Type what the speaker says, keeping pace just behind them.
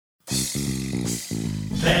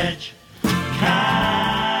VegCast.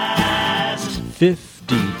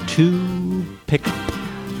 52 pickup.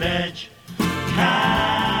 VegCast.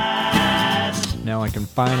 Now I can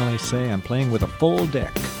finally say I'm playing with a full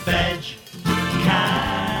deck. VegCast.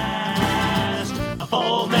 A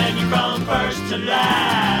full menu from first to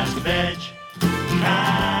last. VegCast.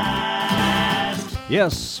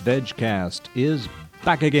 Yes, VegCast is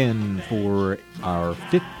back again for our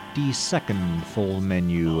 52nd full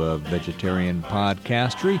menu of vegetarian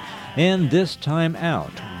podcastery, and this time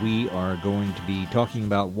out we are going to be talking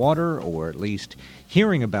about water, or at least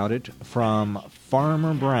hearing about it, from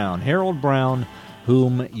Farmer Brown, Harold Brown,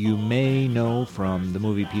 whom you may know from the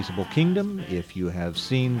movie Peaceable Kingdom, if you have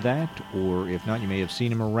seen that, or if not, you may have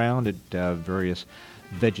seen him around at various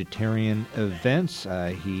vegetarian events.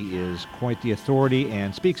 He is quite the authority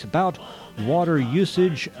and speaks about water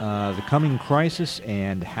usage, the coming crisis,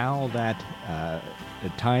 and how that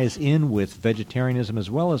ties in with vegetarianism as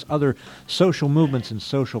well as other social movements and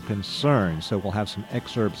social concerns. So we'll have some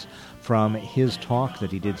excerpts from his talk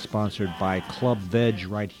that he did, sponsored by Club Veg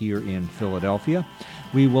right here in Philadelphia.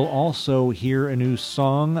 We will also hear a new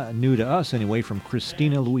song, new to us anyway, from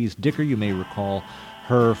Christina Louise Dicker. You may recall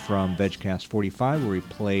her from VegCast 45, where he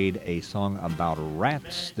played a song about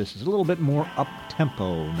rats. This is a little bit more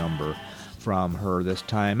up-tempo number from her this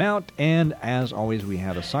time out. And as always, we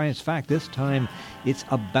have a science fact. This time it's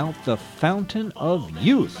about the fountain of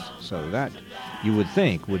youth. So that, you would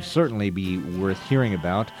think, would certainly be worth hearing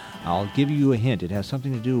about. I'll give you a hint. It has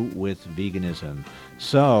something to do with veganism.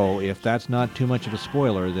 So if that's not too much of a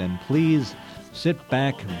spoiler, then please sit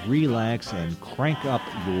back, relax, and crank up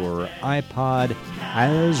your iPod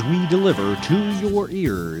as we deliver to your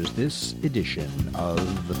ears this edition of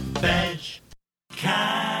VegCast.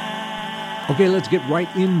 Okay, let's get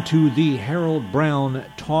right into the Harold Brown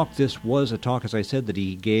talk. This was a talk, as I said, that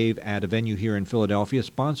he gave at a venue here in Philadelphia,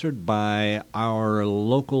 sponsored by our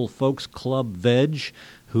local folks, Club Veg,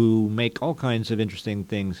 who make all kinds of interesting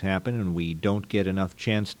things happen, and we don't get enough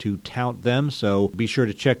chance to tout them, so be sure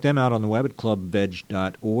to check them out on the web at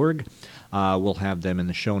clubveg.org. We'll have them in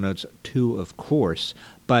the show notes, too, of course.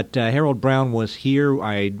 But Harold Brown was here.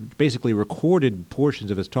 I basically recorded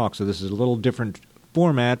portions of his talk, so this is a little different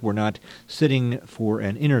format. We're not sitting for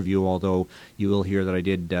an interview, although you will hear that I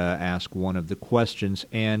did ask one of the questions.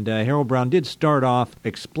 And Harold Brown did start off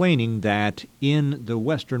explaining that in the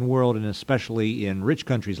Western world, and especially in rich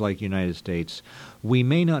countries like the United States, we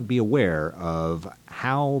may not be aware of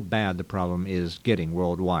how bad the problem is getting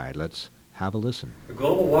worldwide. Let's have a listen. The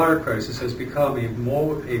global water crisis has become a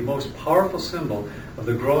most powerful symbol of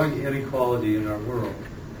the growing inequality in our world.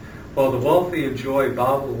 While the wealthy enjoy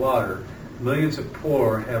bottled water, millions of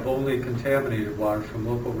poor have only contaminated water from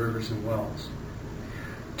local rivers and wells.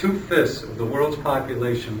 2/5 of the world's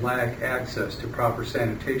population lack access to proper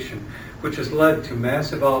sanitation, which has led to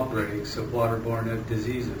massive outbreaks of waterborne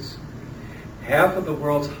diseases. Half of the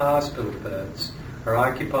world's hospital beds are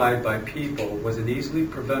occupied by people with an easily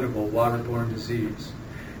preventable waterborne disease.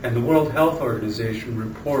 And the World Health Organization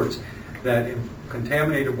reports that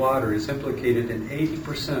contaminated water is implicated in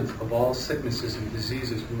 80% of all sicknesses and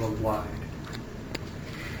diseases worldwide.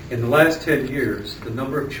 In the last 10 years, the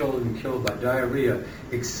number of children killed by diarrhea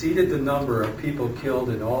exceeded the number of people killed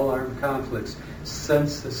in all armed conflicts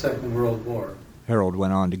since the Second World War. Harold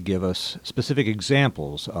went on to give us specific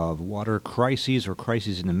examples of water crises or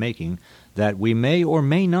crises in the making that we may or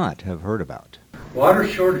may not have heard about. Water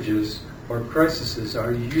shortages or crises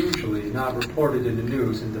are usually not reported in the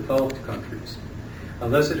news in developed countries,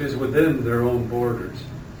 unless it is within their own borders.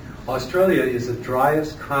 Australia is the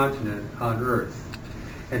driest continent on Earth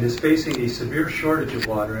and is facing a severe shortage of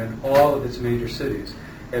water in all of its major cities,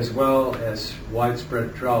 as well as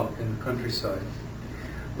widespread drought in the countryside.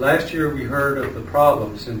 Last year we heard of the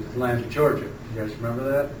problems in Atlanta, Georgia. You guys remember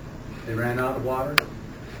that? They ran out of water.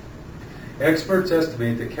 Experts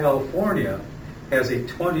estimate that California has a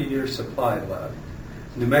 20-year supply left.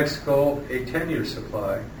 New Mexico, a 10-year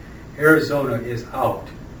supply. Arizona is out.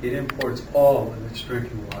 It imports all of its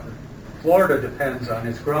drinking water. Florida depends on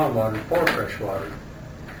its groundwater for fresh water.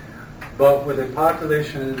 But with a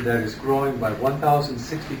population that is growing by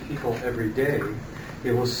 1,060 people every day,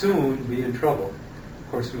 it will soon be in trouble.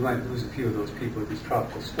 Of course, we might lose a few of those people with these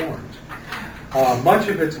tropical storms. Much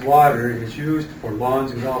of its water is used for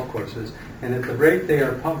lawns and golf courses, and at the rate they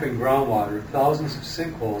are pumping groundwater, thousands of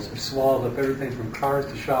sinkholes have swallowed up everything from cars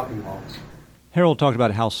to shopping malls. Harold talked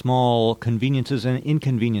about how small conveniences and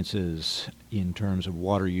inconveniences in terms of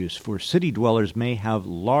water use for city dwellers may have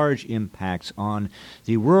large impacts on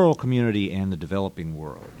the rural community and the developing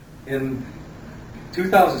world. In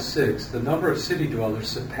 2006, the number of city dwellers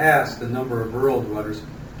surpassed the number of rural dwellers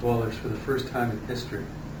for the first time in history.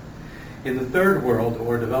 In the third world,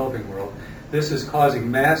 or developing world, this is causing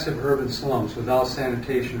massive urban slums without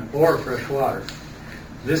sanitation or fresh water.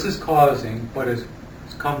 This is causing what has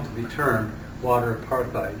come to be termed water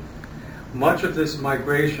apartheid. Much of this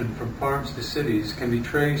migration from farms to cities can be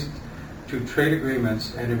traced to trade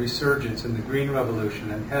agreements and a resurgence in the Green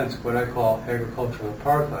Revolution, and hence what I call agricultural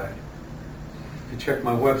apartheid. If you check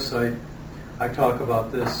my website, I talk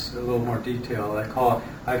about this in a little more detail.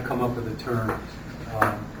 I've come up with the term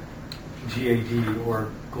GAD,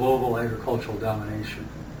 or Global Agricultural Domination,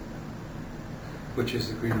 which is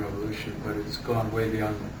the Green Revolution, but it's gone way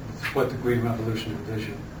beyond what the Green Revolution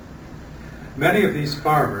envisioned. Many of these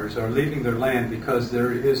farmers are leaving their land because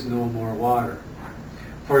there is no more water.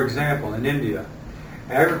 For example, in India,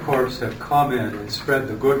 agricorps have come in and spread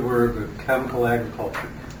the good word of chemical agriculture.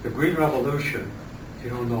 The Green Revolution, if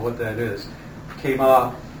you don't know what that is, came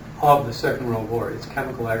out of the Second World War. It's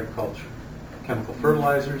chemical agriculture. Chemical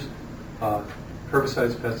fertilizers,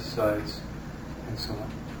 herbicides, pesticides, and so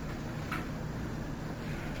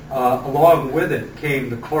on. Along with it came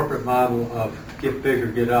the corporate model of get big or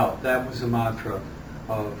get out. That was the mantra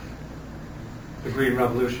of the Green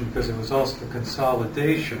Revolution, because it was also the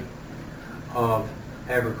consolidation of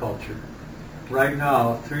agriculture. Right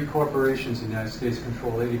now, 3 corporations in the United States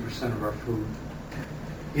control 80% of our food.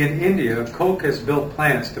 In India, Coke has built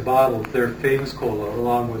plants to bottle their famous cola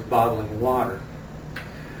along with bottling water.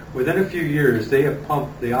 Within a few years, they have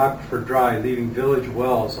pumped the aquifer dry, leaving village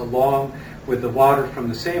wells along with the water from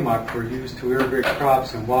the same aquifer used to irrigate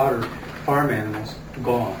crops and water farm animals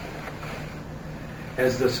gone.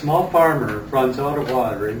 As the small farmer runs out of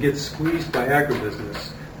water and gets squeezed by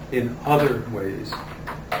agribusiness in other ways,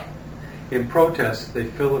 in protest, they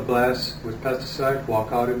fill a glass with pesticide,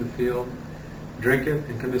 walk out in the field, drink it,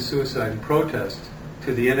 and commit suicide in protest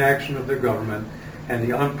to the inaction of their government and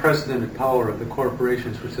the unprecedented power of the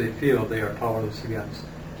corporations which they feel they are powerless against.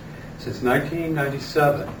 Since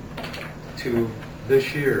 1997 to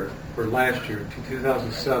this year, or last year, to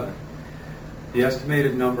 2007, the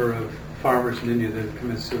estimated number of farmers in India that have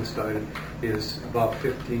committed suicide is about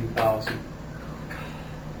 15,000.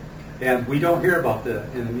 And we don't hear about that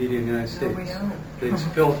in the media in the United States. No, we don't. It's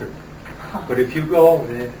filtered. But if you go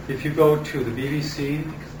to the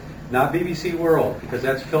BBC, not BBC World, because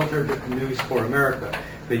that's filtered news for America,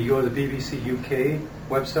 but you go to the BBC UK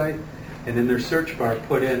website, and in their search bar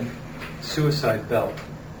put in suicide belt.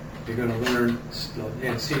 You're going to learn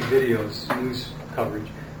and see videos, news coverage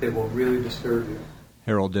that will really disturb you.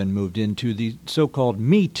 Harold then moved into the so-called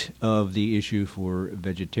meat of the issue for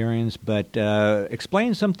vegetarians, but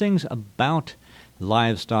explain some things about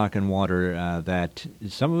livestock and water that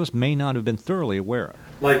some of us may not have been thoroughly aware of.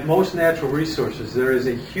 Like most natural resources, there is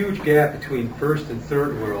a huge gap between first and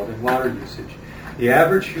third world in water usage. The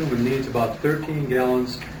average human needs about 13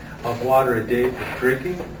 gallons of water a day for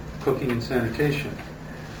drinking, cooking, and sanitation.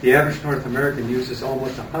 The average North American uses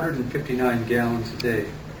almost 159 gallons a day.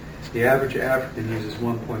 The average African uses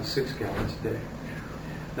 1.6 gallons a day.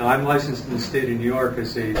 Now, I'm licensed in the state of New York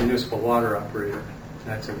as a municipal water operator.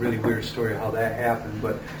 That's a really weird story how that happened,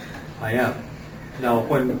 but I am. Now,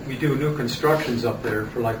 when we do new constructions up there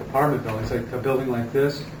for like apartment buildings, like a building like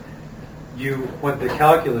this, the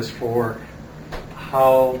calculus for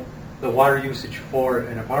how the water usage for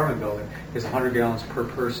an apartment building is 100 gallons per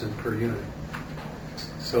person per unit.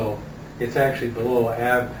 So it's actually below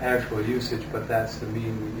actual usage, but that's the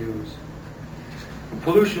mean we use.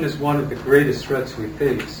 Pollution is one of the greatest threats we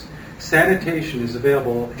face. Sanitation is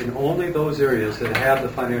available in only those areas that have the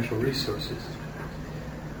financial resources.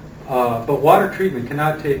 But water treatment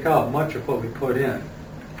cannot take out much of what we put in.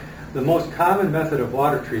 The most common method of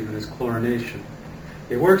water treatment is chlorination.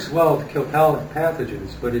 It works well to kill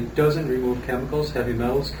pathogens, but it doesn't remove chemicals, heavy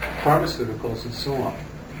metals, pharmaceuticals, and so on.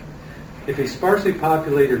 If a sparsely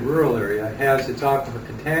populated rural area has its aquifer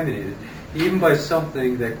contaminated, even by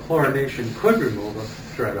something that chlorination could remove a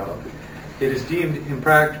threat of, it is deemed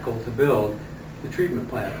impractical to build the treatment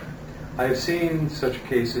plant. I have seen such a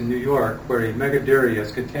case in New York where a mega dairy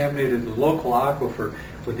has contaminated the local aquifer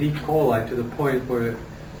with E. coli to the point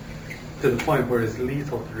where it is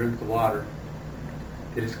lethal to drink the water.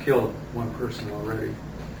 It has killed one person already,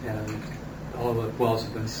 and all the wells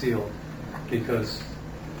have been sealed because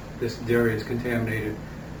this dairy has contaminated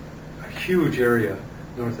a huge area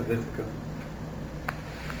north of Ithaca.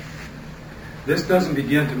 This doesn't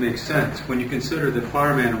begin to make sense when you consider that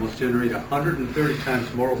farm animals generate 130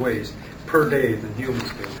 times more waste per day than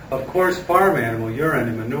humans do. Of course, farm animal urine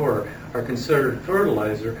and manure are considered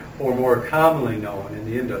fertilizer, or more commonly known in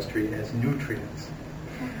the industry as nutrients.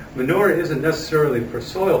 Manure isn't necessarily for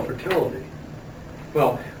soil fertility.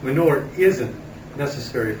 Well, manure isn't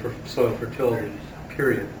necessary for soil fertility,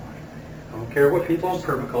 period. I don't care what people in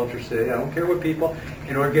permaculture say. I don't care what people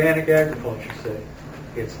in organic agriculture say.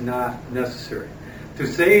 It's not necessary. To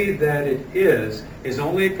say that it is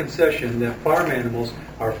only a concession that farm animals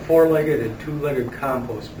are four-legged and two-legged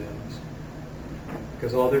compost bins.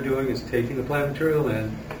 Because all they're doing is taking the plant material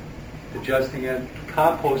in, digesting it,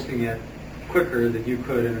 composting it quicker than you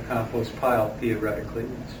could in a compost pile, theoretically.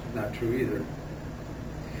 It's not true either.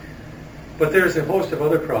 But there's a host of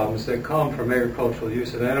other problems that come from agricultural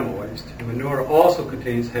use of animal waste. Manure also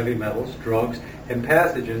contains heavy metals, drugs, and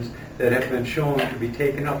pathogens that have been shown to be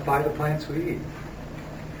taken up by the plants we eat.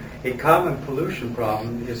 A common pollution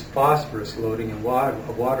problem is phosphorus loading in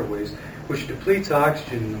waterways, which depletes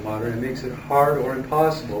oxygen in the water and makes it hard or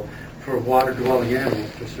impossible for water-dwelling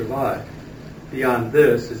animals to survive. Beyond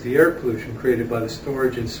this is the air pollution created by the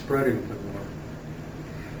storage and spreading of manure.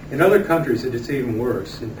 In other countries, it is even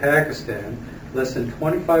worse. In Pakistan, less than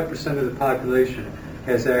 25% of the population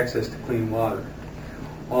has access to clean water.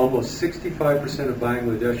 Almost 65% of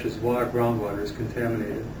Bangladesh's groundwater is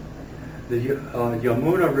contaminated. The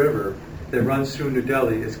Yamuna River that runs through New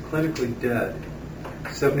Delhi is clinically dead.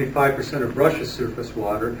 75% of Russia's surface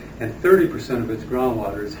water and 30% of its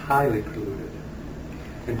groundwater is highly polluted.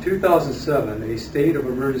 In 2007, a state of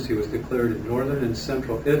emergency was declared in northern and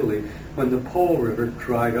central Italy when the Po River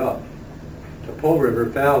dried up. The Po River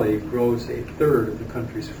Valley grows a third of the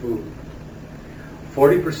country's food.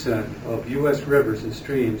 40% of U.S. rivers and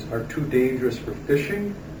streams are too dangerous for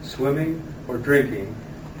fishing, swimming, or drinking,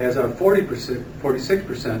 as are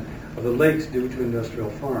 46% of the lakes due to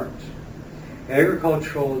industrial farms.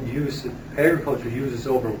 Agriculture uses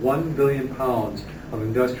over 1 billion pounds of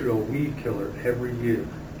industrial weed killer every year.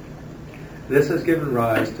 This has given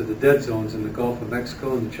rise to the dead zones in the Gulf of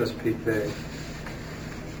Mexico and the Chesapeake Bay.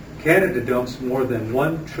 Canada dumps more than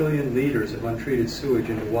 1 trillion liters of untreated sewage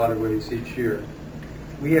into waterways each year.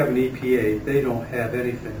 We have an EPA. They don't have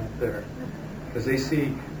anything up there because they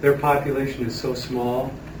see their population is so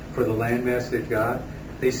small for the landmass they've got.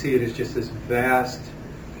 They see it as just this vast,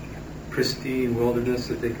 pristine wilderness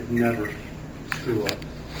that they could never screw up.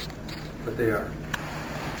 But they are.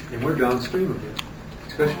 And we're downstream of it,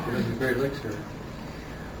 especially because of the Great Lakes area.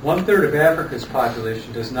 1/3 of Africa's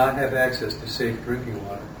population does not have access to safe drinking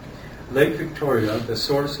water. Lake Victoria, the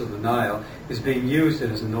source of the Nile, is being used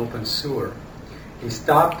as an open sewer. A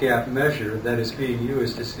stopgap measure that is being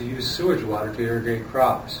used is to use sewage water to irrigate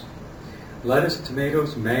crops. Lettuce,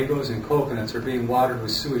 tomatoes, mangoes, and coconuts are being watered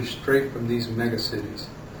with sewage straight from these megacities.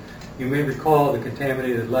 You may recall the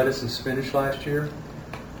contaminated lettuce and spinach last year.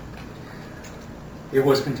 It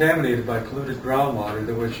was contaminated by polluted groundwater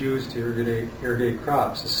that was used to irrigate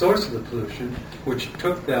crops. The source of the pollution, which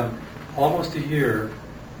took them almost a year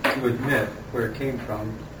to admit where it came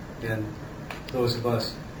from, and those of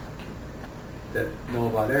us that know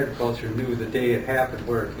about agriculture knew the day it happened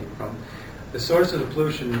where it came from. The source of the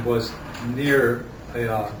pollution was nearby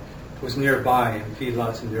in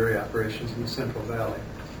feedlots and dairy operations in the Central Valley.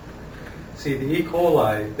 See, the E.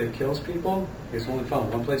 coli that kills people is only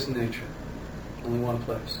found one place in nature. Only one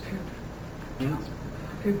place.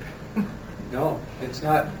 Poop. No, it's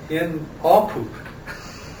not in all poop.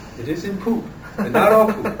 It is in poop, but not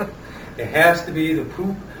all poop. It has to be the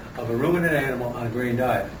poop of a ruminant animal on a grain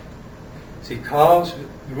diet. See, cows,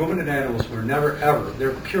 ruminant animals were never ever, they're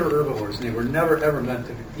pure herbivores, and they were never ever meant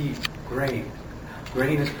to eat grain.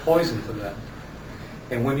 Grain is poison to them.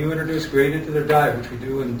 And when you introduce grain into their diet, which we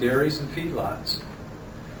do in dairies and feedlots,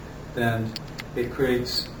 then it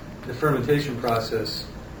creates the fermentation process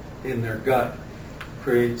in their gut,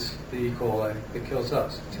 creates the E. coli that kills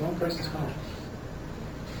us. It's the only place it's found.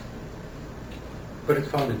 But it's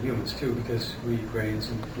found in humans too, because we eat grains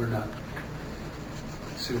and we're not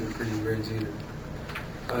suited for eating grains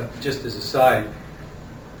either. Just as a side,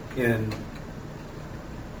 when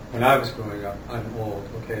I was growing up, I'm old,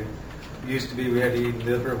 okay? It used to be we had to eat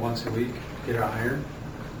liver once a week, get our iron.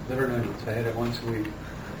 Liver and onions, I had it once a week.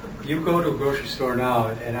 You go to a grocery store now,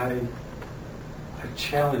 and I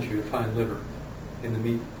challenge you to find liver in the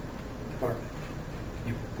meat department.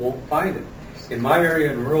 You won't find it. In my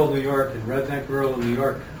area in rural New York, in redneck rural New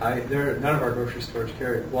York, none of our grocery stores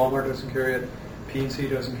carry it. Walmart doesn't carry it. PNC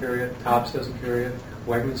doesn't carry it. Tops doesn't carry it.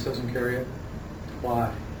 Wegmans doesn't carry it.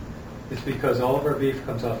 Why? It's because all of our beef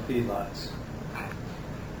comes off feedlots.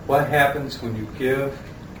 What happens when you give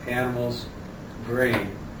animals grain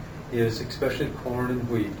is, especially corn and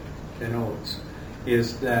wheat and oats,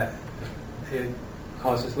 is that it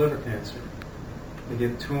causes liver cancer. They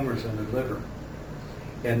get tumors in their liver.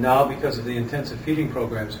 And now, because of the intensive feeding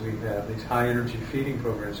programs we have, these high-energy feeding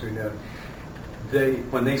programs we have,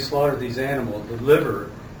 when they slaughter these animals, the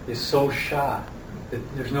liver is so shot that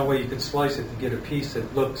there's no way you can slice it to get a piece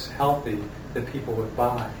that looks healthy that people would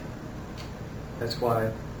buy. That's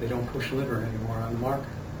why they don't push liver anymore on the market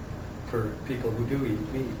for people who do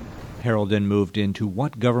eat meat. Harold then moved into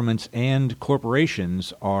what governments and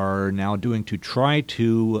corporations are now doing to try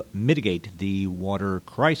to mitigate the water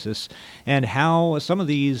crisis, and how some of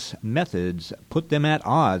these methods put them at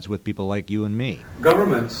odds with people like you and me.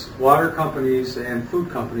 Governments, water companies, and food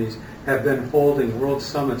companies have been holding world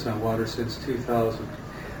summits on water since 2000.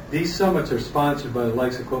 These summits are sponsored by the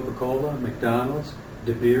likes of Coca-Cola, McDonald's,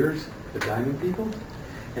 De Beers, the Diamond People,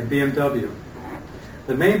 and BMW.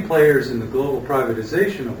 The main players in the global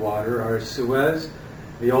privatization of water are Suez,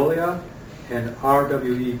 Veolia, and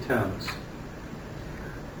RWE Thames.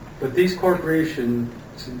 But these corporations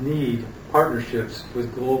need partnerships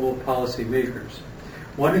with global policy makers.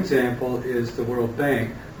 One example is the World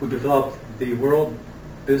Bank, who developed the World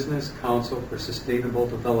Business Council for Sustainable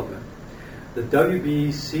Development. The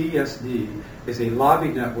WBCSD is a lobby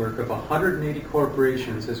network of 180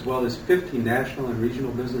 corporations as well as 50 national and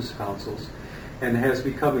regional business councils, and has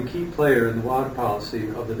become a key player in the water policy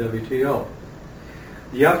of the WTO.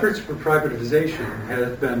 The efforts for privatization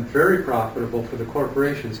have been very profitable for the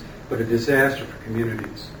corporations, but a disaster for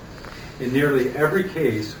communities. In nearly every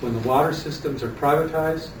case, when the water systems are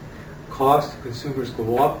privatized, costs to consumers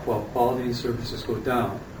go up while quality and services go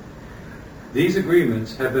down. These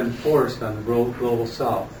agreements have been forced on the global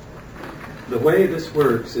South. The way this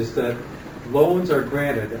works is that loans are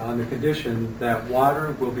granted on the condition that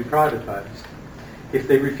water will be privatized. If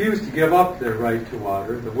they refuse to give up their right to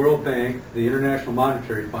water, the World Bank, the International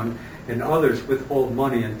Monetary Fund, and others withhold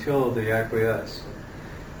money until they acquiesce.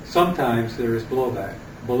 Sometimes there is blowback.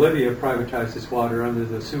 Bolivia privatized its water under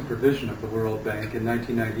the supervision of the World Bank in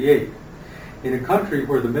 1998. In a country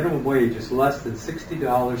where the minimum wage is less than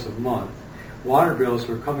 $60 a month, water bills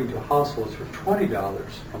were coming to households for $20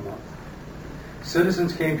 a month.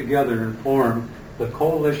 Citizens came together and formed the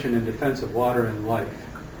Coalition in Defense of Water and Life.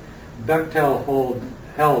 Bechtel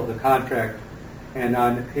held the contract, and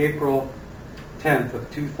on April 10th of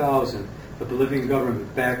 2000, the Bolivian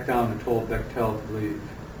government backed down and told Bechtel to leave.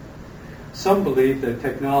 Some believe that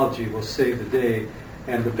technology will save the day,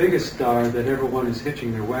 and the biggest star that everyone is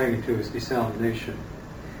hitching their wagon to is desalination.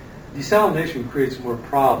 Desalination creates more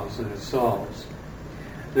problems than it solves.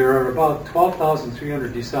 There are about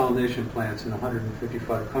 12,300 desalination plants in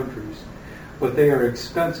 155 countries, but they are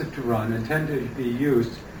expensive to run and tend to be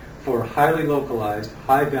used for highly localized,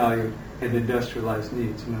 high-value, and industrialized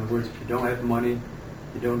needs. In other words, if you don't have money,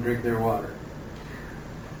 you don't drink their water.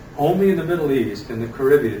 Only in the Middle East and the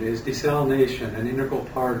Caribbean is desalination an integral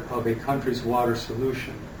part of a country's water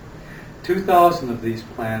solution. 2,000 of these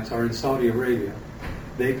plants are in Saudi Arabia.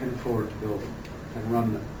 They can afford to build them and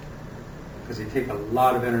run them because they take a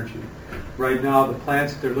lot of energy. Right now, the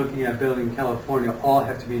plants that they're looking at building in California all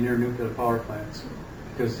have to be near nuclear power plants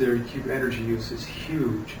because their energy use is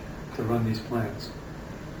huge to run these plants.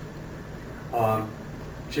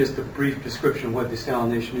 Just a brief description of what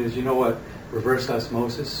desalination is. You know what reverse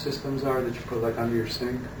osmosis systems are that you put like under your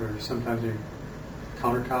sink or sometimes your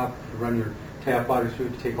countertop to run your tap water through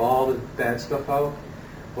to take all the bad stuff out?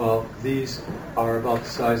 Well, these are about the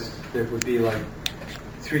size that would be like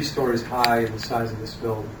 3 stories high in the size of this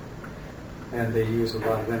building. And they use a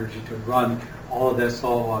lot of energy to run all of that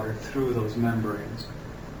salt water through those membranes.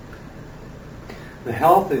 The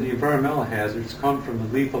health and the environmental hazards come from the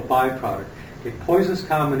lethal byproduct, a poisonous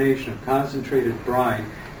combination of concentrated brine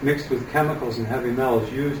mixed with chemicals and heavy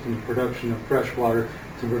metals used in the production of fresh water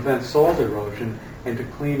to prevent salt erosion and to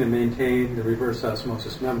clean and maintain the reverse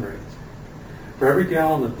osmosis membranes. For every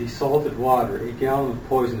gallon of desalted water, a gallon of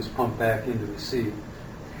poison is pumped back into the sea.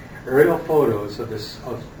 Aerial photos of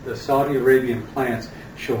the Saudi Arabian plants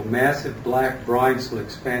show massive black brine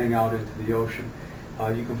slicks fanning out into the ocean.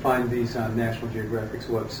 You can find these on National Geographic's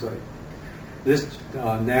website.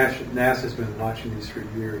 NASA's been watching these for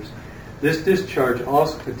years. This discharge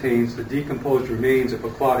also contains the decomposed remains of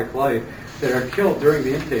aquatic life that are killed during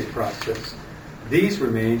the intake process. These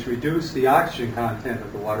remains reduce the oxygen content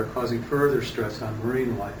of the water, causing further stress on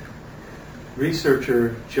marine life.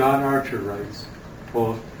 Researcher John Archer writes,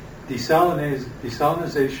 quote,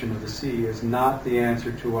 desalinization of the sea is not the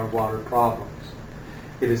answer to our water problems.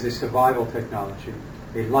 It is a survival technology,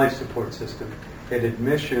 a life support system, an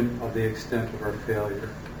admission of the extent of our failure,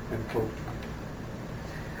 end quote.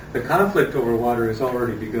 The conflict over water has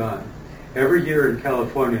already begun. Every year in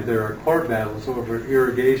California there are court battles over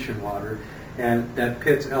irrigation water, and that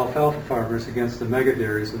pits alfalfa farmers against the mega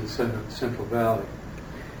dairies in the Central Valley.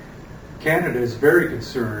 Canada is very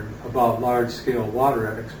concerned about large-scale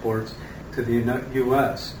water exports to the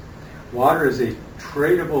U.S. Water is a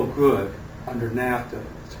tradable good under NAFTA.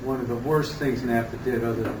 It's one of the worst things NAFTA did,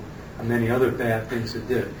 other than many other bad things it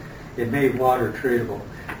did. It made water tradable,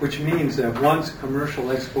 which means that once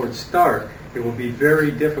commercial exports start, it will be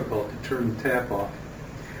very difficult to turn the tap off.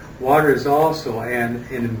 Water is also an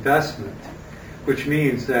investment, which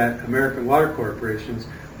means that American water corporations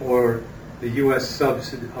or the U.S.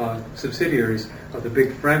 subsidiaries of the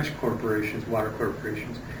big French corporations, water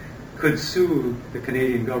corporations, could sue the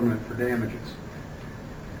Canadian government for damages.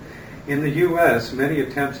 In the U.S., many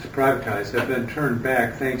attempts to privatize have been turned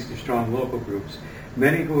back thanks to strong local groups,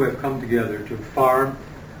 many who have come together to form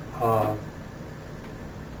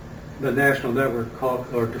the national network called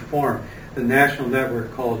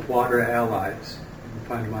Water Allies. You can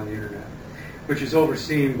find them on the internet, which is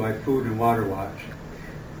overseen by Food and Water Watch.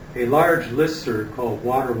 A large listserv called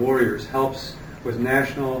Water Warriors helps with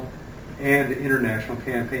national and international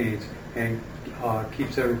campaigns and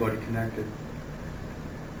keeps everybody connected.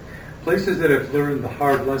 Places that have learned the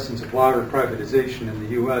hard lessons of water privatization in the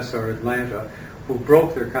U.S. are Atlanta, who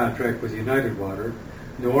broke their contract with United Water;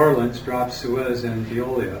 New Orleans dropped Suez and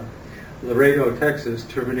Veolia; Laredo, Texas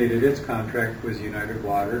terminated its contract with United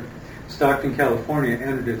Water; Stockton, California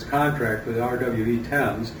ended its contract with RWE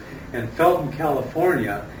Thames; and Felton,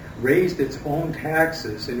 California raised its own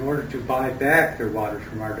taxes in order to buy back their water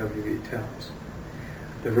from RWE Thames.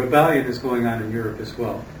 The rebellion is going on in Europe as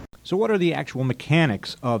well. So what are the actual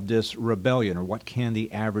mechanics of this rebellion, or what can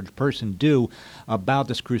the average person do about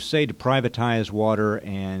this crusade to privatize water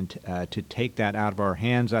and to take that out of our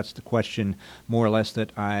hands? That's the question, more or less,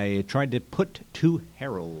 that I tried to put to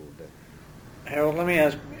Harold. Harold, let me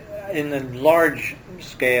ask, in the large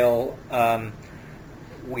scale,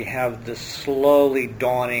 we have the slowly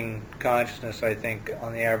dawning consciousness, I think,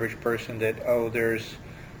 on the average person that, there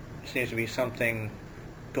seems to be something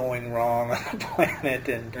going wrong on the planet,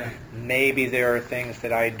 and maybe there are things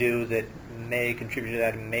that I do that may contribute to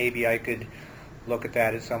that, and maybe I could look at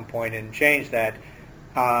that at some point and change that.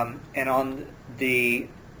 And on the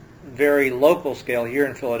very local scale here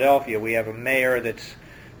in Philadelphia, we have a mayor that's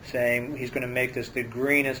saying he's going to make this the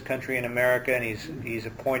greenest country in America, and he's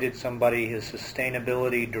appointed somebody, his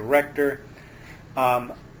sustainability director.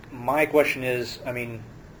 My question is, I mean,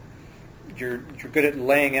 you're good at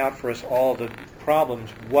laying out for us all the problems.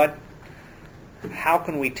 How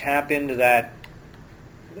can we tap into that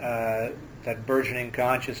burgeoning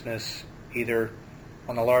consciousness, either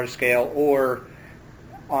on the large scale or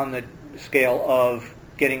on the scale of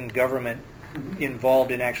getting government involved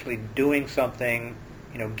in actually doing something,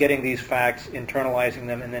 getting these facts, internalizing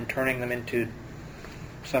them, and then turning them into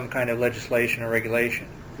some kind of legislation or regulation?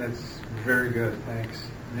 That's very good, thanks.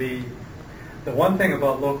 The one thing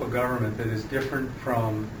about local government that is different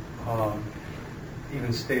from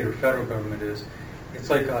even state or federal government is it's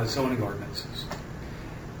like zoning ordinances.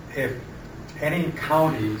 If any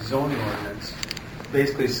county zoning ordinance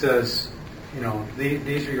basically says,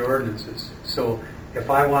 these are your ordinances. So if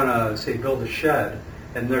I want to, say, build a shed,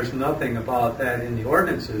 and there's nothing about that in the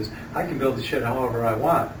ordinances, I can build the shed however I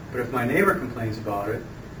want. But if my neighbor complains about it,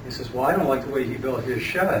 he says, well, I don't like the way he built his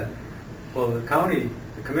shed. Well, the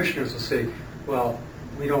commissioners will say, well,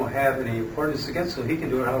 we don't have any ordinance against it, so he can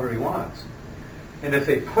do it however he wants. And if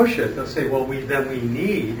they push it, they'll say, well, we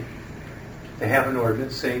need to have an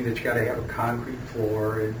ordinance saying that you got to have a concrete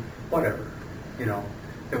floor and whatever,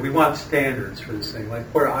 that we want standards for this thing. Like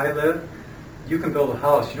where I live, you can build a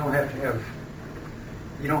house. You don't have to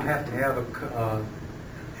have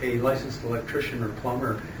a licensed electrician or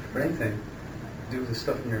plumber or anything do the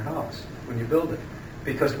stuff in your house when you build it,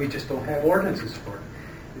 because we just don't have ordinances for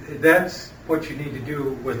it. That's what you need to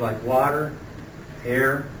do with like water,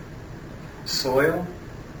 air, soil.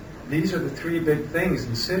 These are the three big things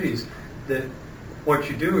in cities that what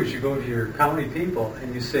you do is you go to your county people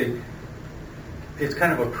and you say, it's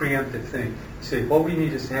kind of a preemptive thing. You say, what we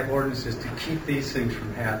need is to have ordinances to keep these things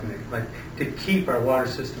from happening, like to keep our water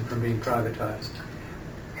system from being privatized.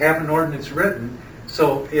 Have an ordinance written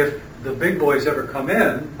so if the big boys ever come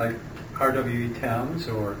in, like RWE Thames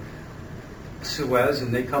or Suez,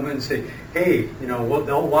 and they come in and say, hey,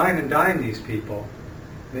 they'll wine and dine these people,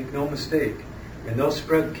 make no mistake, and they'll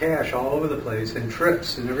spread cash all over the place and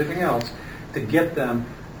trips and everything else to get them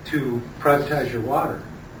to privatize your water.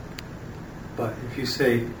 But if you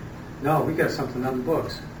say, no, we got something on the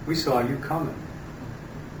books, we saw you coming,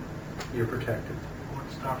 you're protected. What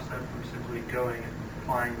stops that from simply going and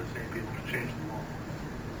applying the same people to change the law?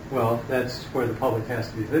 Well, that's where the public has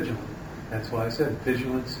to be vigilant. That's why I said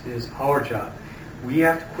vigilance is our job. We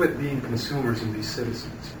have to quit being consumers and be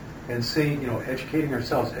citizens. And saying, educating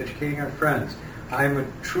ourselves, educating our friends. I'm a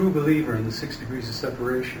true believer in the 6 degrees of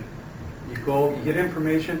separation. You get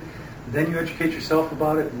information, then you educate yourself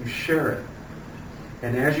about it, and you share it.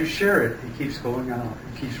 And as you share it, it keeps going out.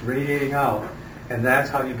 It keeps radiating out. And that's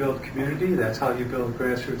how you build community. That's how you build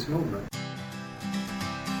grassroots movement.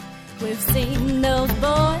 We've seen those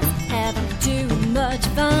boys having too much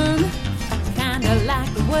fun. Kinda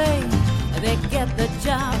like the way they get the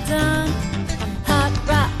job done. Hot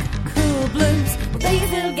rock, cool blues. Well, these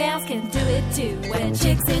little gals can do it too. We're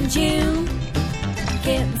chicks in June,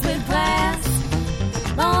 kittens with class.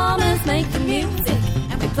 Mamas make the music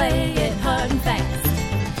and we play it hard and fast.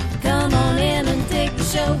 Come on in and take the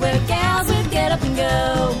show where gals will get up and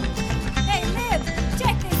go. Hey, Liv,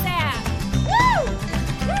 check this out. Woo!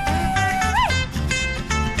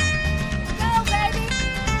 Go, baby!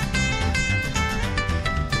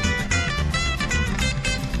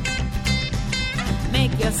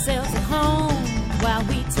 Make yourselves at home while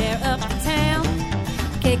we tear up the town.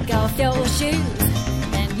 Kick off your shoes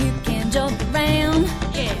and you can jump around.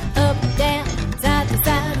 Yeah, up, down, side to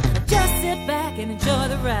side. Just sit back and enjoy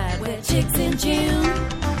the ride. We're chicks in June,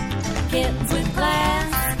 kittens with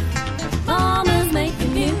class. Mamas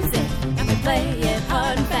making music and we play it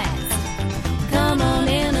hard and fast. Come on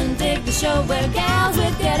in and dig the show where gals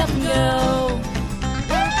will get up and go.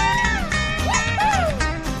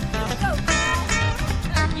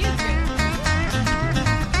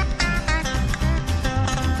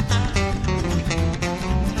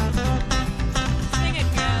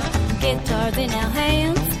 Guitars in our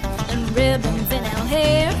hands and ribbons in our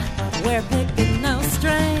hair. We're picking those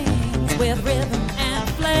strings with rhythm and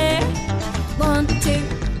flair. 1, 2,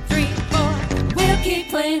 3, 4. We'll keep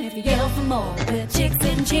playing if you yell for more. We're chicks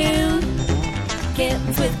in June,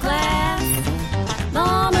 kittens with class.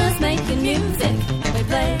 Mamas making music and we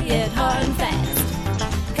play it hard and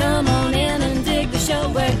fast. Come on in and dig the show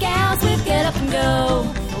where gals will get up and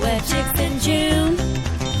go. We're chicks in June,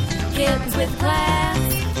 kittens with class.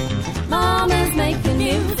 Mamas make the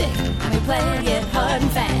music, and we play it hard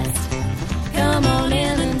and fast. Come on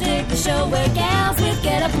in and dig the show where gals will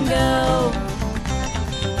get up and go.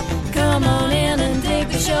 Come on in and dig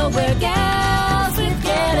the show where gals will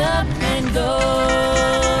get up and go.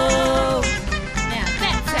 Now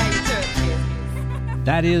that's how you do it.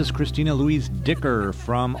 That is Christina Louise Dicker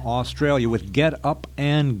from Australia with Get Up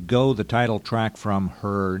and Go, the title track from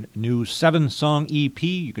her new 7-song EP.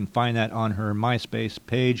 You can find that on her MySpace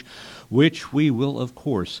page, which we will, of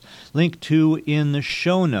course, link to in the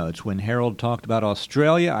show notes. When Harold talked about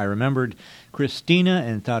Australia, I remembered Christina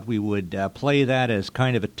and thought we would play that as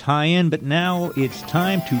kind of a tie-in, but now it's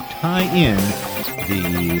time to tie in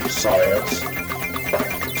the Science.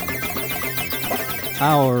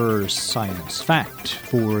 Our science fact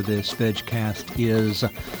for this VegCast is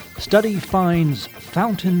study finds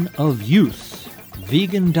fountain of youth,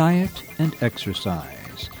 vegan diet and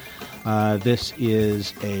exercise. This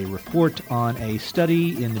is a report on a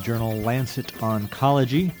study in the journal Lancet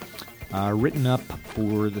Oncology, written up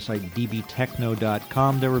for the site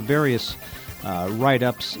dbtechno.com. There were various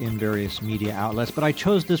write-ups in various media outlets, but I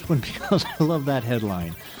chose this one because I love that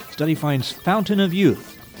headline. Study finds fountain of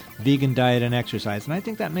youth, vegan diet and exercise. And I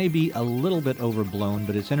think that may be a little bit overblown,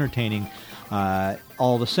 but it's entertaining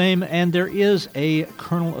all the same. And there is a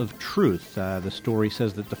kernel of truth. The story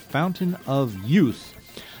says that the fountain of youth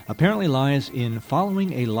apparently lies in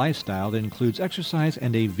following a lifestyle that includes exercise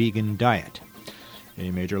and a vegan diet.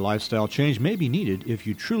 A major lifestyle change may be needed if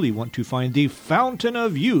you truly want to find the fountain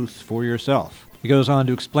of youth for yourself. He goes on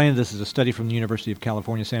to explain this is a study from the University of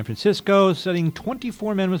California, San Francisco, studying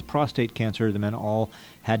 24 men with prostate cancer. The men all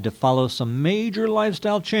had to follow some major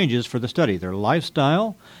lifestyle changes for the study. Their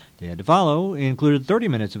lifestyle they had to follow included 30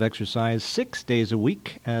 minutes of exercise 6 days a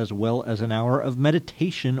week, as well as an hour of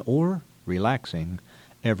meditation or relaxing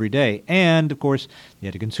every day. And, of course, they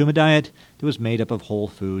had to consume a diet that was made up of whole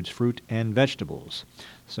foods, fruit, and vegetables.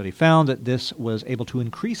 The study found that this was able to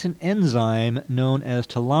increase an enzyme known as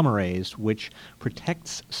telomerase, which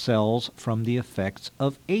protects cells from the effects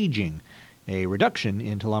of aging. A reduction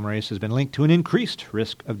in telomerase has been linked to an increased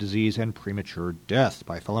risk of disease and premature death.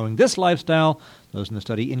 By following this lifestyle, those in the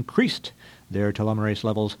study increased their telomerase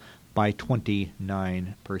levels by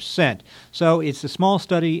 29%. So it's a small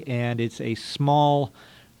study, and it's a small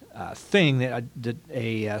thing, that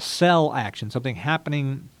a cell action, something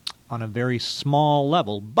happening on a very small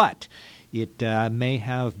level, but it may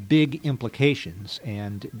have big implications.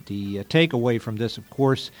 And the takeaway from this, of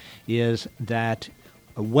course, is that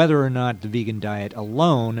whether or not the vegan diet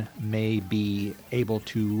alone may be able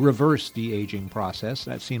to reverse the aging process.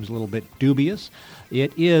 That seems a little bit dubious.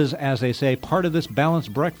 It is, as they say, part of this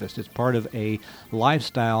balanced breakfast. It's part of a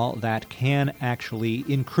lifestyle that can actually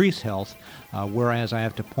increase health, whereas I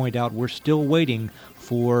have to point out we're still waiting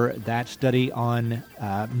for that study on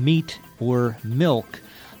meat or milk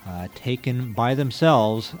taken by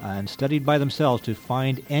themselves and studied by themselves to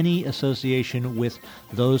find any association with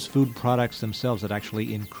those food products themselves that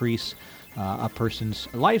actually increase a person's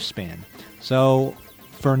lifespan. So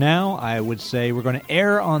for now, I would say we're going to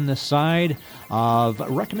err on the side of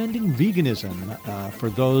recommending veganism for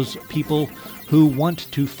those people who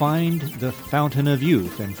want to find the fountain of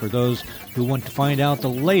youth, and for those who want to find out the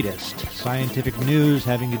latest scientific news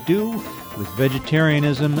having to do with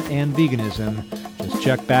vegetarianism and veganism. Just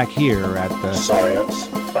check back here at the Science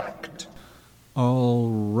Fact. All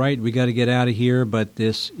right, we got to get out of here, but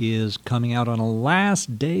this is coming out on the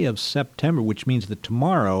last day of September, which means that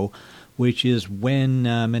tomorrow, which is when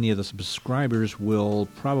many of the subscribers will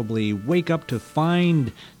probably wake up to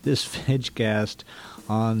find this VegCast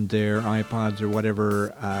on their iPods or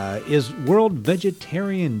whatever, is World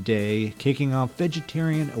Vegetarian Day, kicking off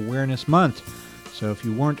Vegetarian Awareness Month. So if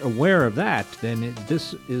you weren't aware of that, then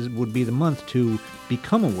this would be the month to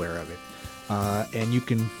become aware of it. And you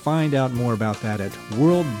can find out more about that at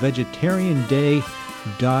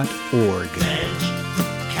worldvegetarianday.org.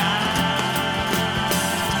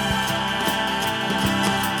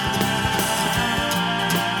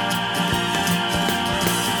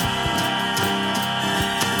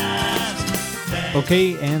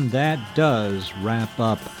 Okay, and that does wrap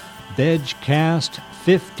up VegCast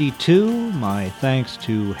 52. My thanks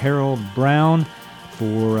to Harold Brown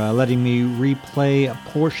for letting me replay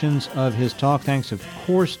portions of his talk. Thanks, of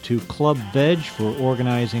course, to Club Veg for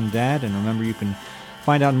organizing that. And remember, you can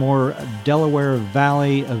find out more Delaware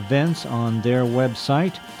Valley events on their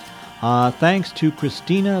website. Thanks to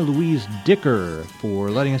Christina Louise Dicker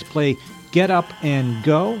for letting us play Get Up and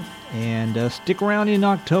Go. And stick around in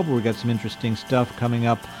October. We've got some interesting stuff coming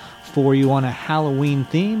up for you on a Halloween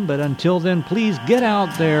theme. But until then, please get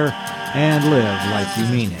out there and live like you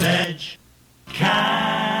mean it.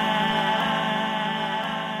 VegCast.